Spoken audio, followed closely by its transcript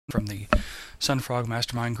from the Sunfrog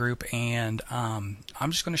Mastermind group, and I'm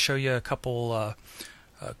just going to show you a couple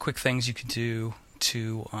quick things you can do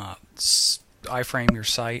to iframe your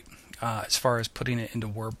site as far as putting it into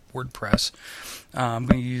WordPress. I'm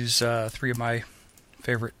going to use 3 of my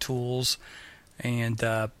favorite tools, and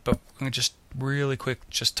but we're going to just really quick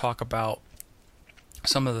just talk about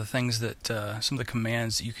some of the things that some of the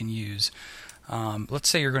commands that you can use. Let's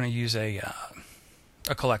say you're going to use a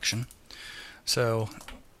collection. So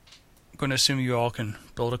I'm going to assume you all can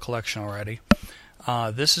build a collection already.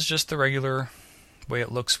 This is just the regular way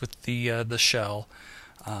it looks with the shell.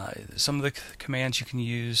 Some of the commands you can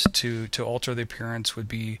use to alter the appearance would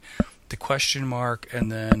be the question mark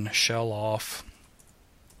and then shell off,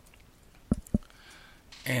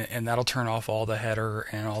 and that'll turn off all the header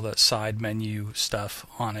and all the side menu stuff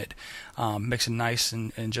on it. Makes it nice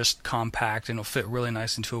and just compact, and it'll fit really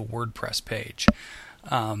nice into a WordPress page.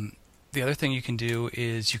 The other thing you can do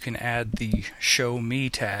is you can add the show me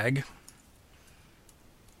tag.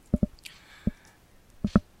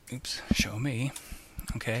 Oops, show me.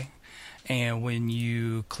 Okay, and when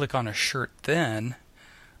you click on a shirt, then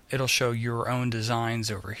it'll show your own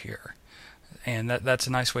designs over here, and that's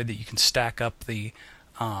a nice way that you can stack up the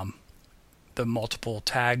multiple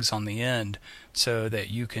tags on the end so that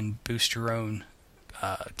you can boost your own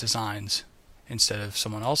designs instead of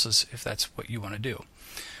someone else's, if that's what you want to do.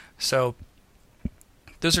 So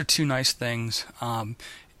those are 2 nice things.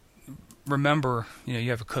 Remember,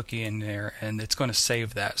 you have a cookie in there, and it's going to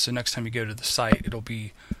save that. So next time you go to the site, it'll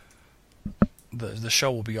be the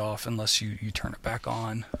show will be off unless you turn it back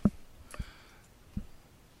on.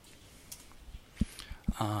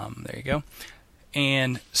 There you go.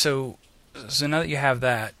 And so now that you have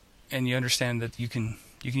that, and you understand that you can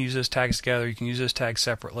use those tags together, you can use those tags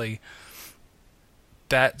separately.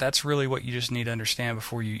 That's really what you just need to understand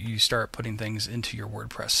before you start putting things into your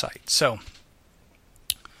WordPress site. So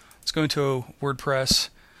let's go into WordPress.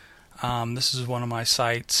 This is one of my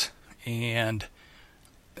sites, and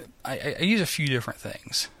I use a few different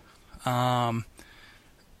things. Thomas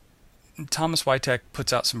Whitek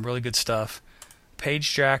puts out some really good stuff.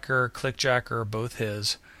 PageJacker, ClickJacker are both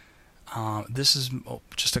his. This is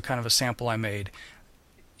just a kind of a sample I made.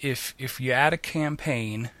 If you add a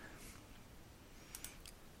campaign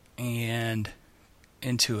and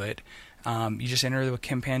into it, you just enter the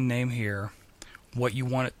campaign name here, what you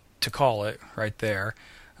want it to call it right there.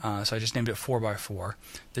 So I just named it 4x4.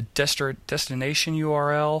 The destination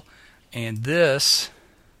URL, and this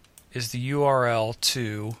is the URL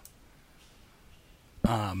to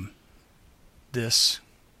this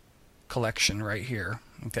collection right here.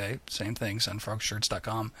 Okay, same thing,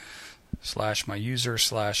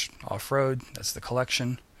 sunfrogshirts.com/myuser/offroad. That's the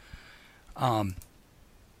collection. Where'd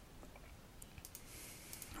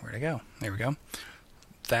it go? There we go.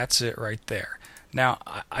 That's it right there. Now,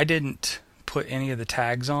 I didn't put any of the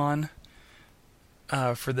tags on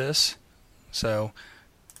for this, so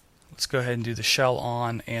let's go ahead and do the shell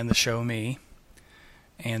on and the show me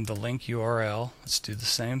and the link URL. Let's do the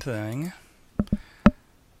same thing.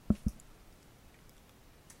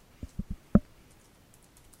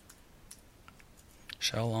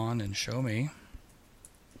 Shell on and show me.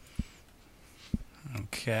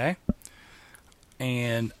 Okay.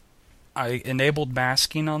 And I enabled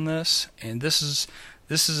masking on this, and this is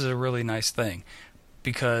a really nice thing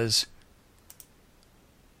because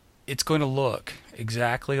it's going to look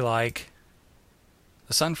exactly like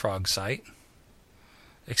the Sunfrog site,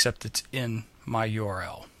 except it's in my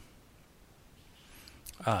URL.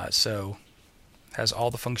 So it has all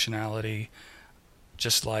the functionality,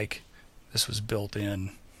 just like this was built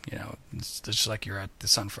in. It's just like you're at the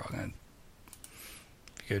Sunfrog, and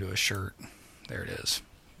if you go to a shirt, there it is.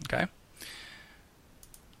 Okay,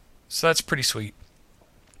 so that's pretty sweet.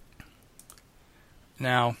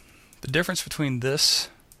 Now, the difference between this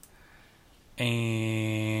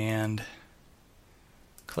and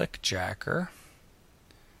ClickJacker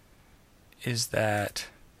is that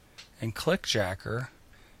in ClickJacker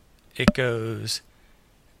it goes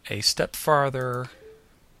a step farther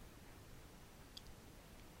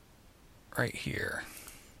right here,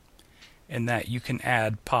 in that you can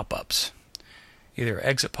add pop-ups, either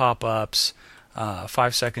exit pop-ups,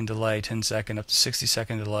 5-second delay, 10-second, up to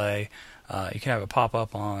 60-second delay. You can have a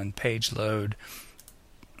pop-up on page load.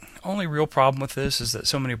 Only real problem with this is that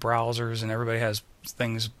so many browsers and everybody has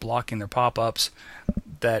things blocking their pop-ups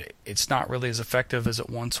that it's not really as effective as it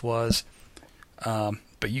once was.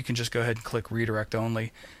 But you can just go ahead and click redirect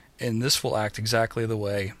only, and this will act exactly the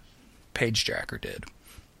way PageJacker did.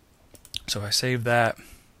 So I save that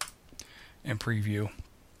and preview,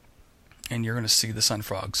 and you're going to see the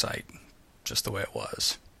Sunfrog site just the way it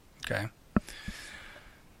was. Okay.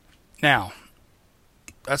 Now,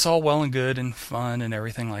 that's all well and good and fun and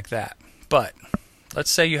everything like that. But let's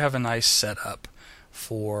say you have a nice setup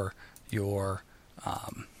for your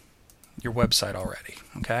website already,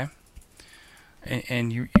 okay?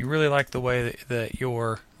 And you really like the way that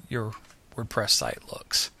your WordPress site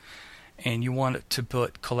looks, and you want it to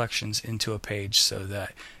put collections into a page so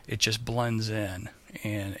that it just blends in,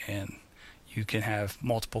 and you can have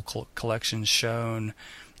multiple collections shown,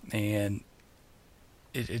 and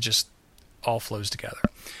it just all flows together.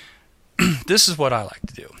 This is what I like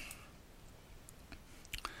to do.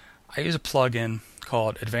 I use a plugin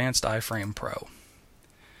called Advanced Iframe Pro,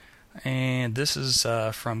 and this is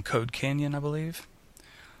from Code Canyon, I believe.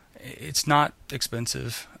 It's not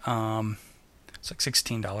expensive. It's like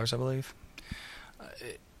 $16, I believe.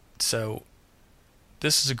 So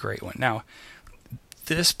this is a great one. Now,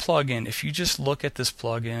 this plugin, if you just look at this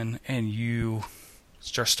plugin and you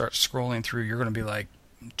just start scrolling through, you're going to be like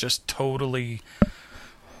just totally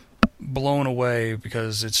blown away,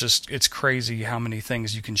 because it's crazy how many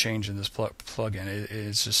things you can change in this plugin.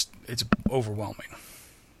 It's overwhelming.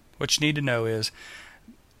 What you need to know is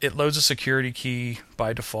it loads a security key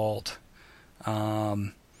by default,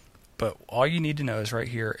 but all you need to know is right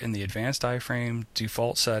here in the Advanced Iframe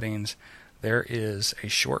default settings, there is a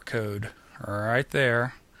shortcode right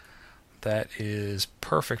there that is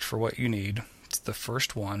perfect for what you need. It's the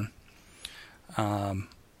first one.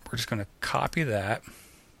 We're just going to copy that.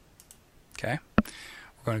 Okay.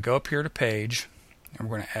 We're going to go up here to page, and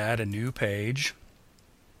we're going to add a new page.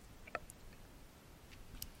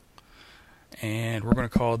 And we're going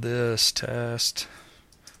to call this test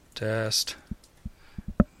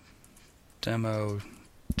demo,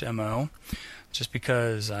 just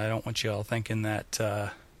because I don't want you all thinking that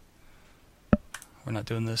we're not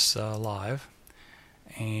doing this live.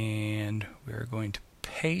 And we're going to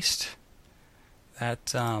paste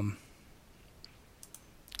that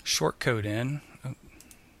shortcode in. Oh,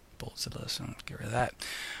 bullets of this. I'll get rid of that.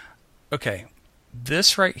 Okay,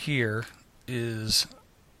 this right here is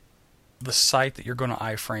the site that you're going to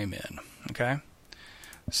iframe in. Okay,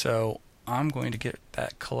 so I'm going to get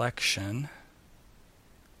that collection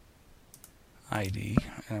ID,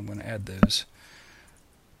 and I'm going to add those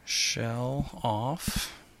shell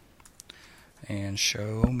off and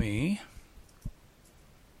show me.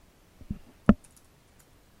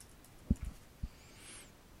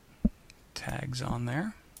 Tags on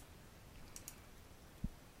there.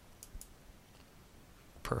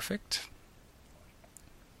 Perfect.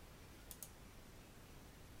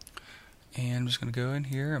 And I'm just going to go in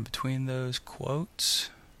here and between those quotes,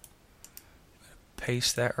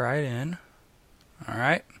 paste that right in.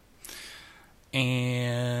 Alright.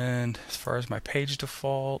 And as far as my page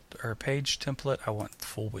default or page template, I want the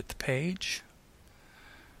full width page.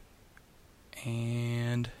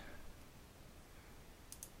 And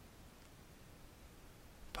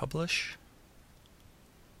publish.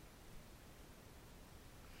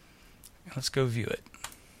 And let's go view it.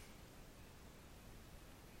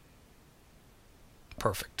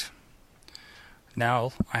 Perfect.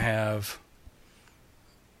 Now I have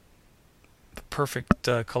the perfect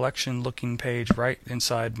collection looking page right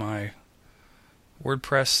inside my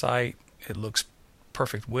WordPress site. It looks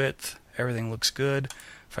perfect width. Everything looks good.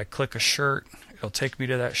 If I click a shirt, it'll take me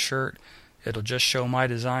to that shirt. It'll just show my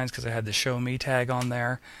designs because I had the show me tag on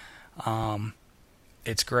there.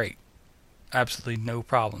 It's great. Absolutely no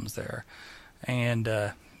problems there. And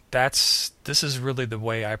this is really the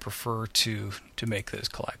way I prefer to make those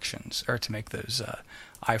collections, or to make those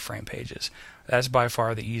iframe pages. That's by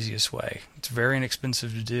far the easiest way. It's very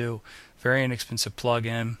inexpensive to do, very inexpensive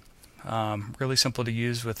plugin, really simple to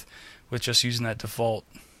use with just using that default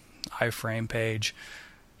iframe page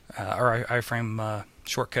or iframe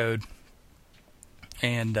shortcode,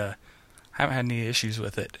 and I haven't had any issues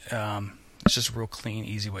with it. It's just a real clean,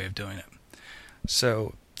 easy way of doing it.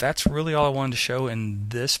 So that's really all I wanted to show in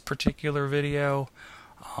this particular video.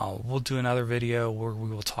 We'll do another video where we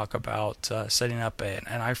will talk about setting up an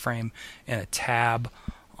iframe in a tab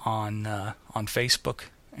on Facebook,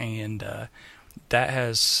 and that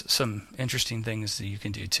has some interesting things that you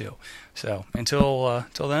can do too. So until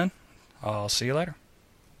then, I'll see you later.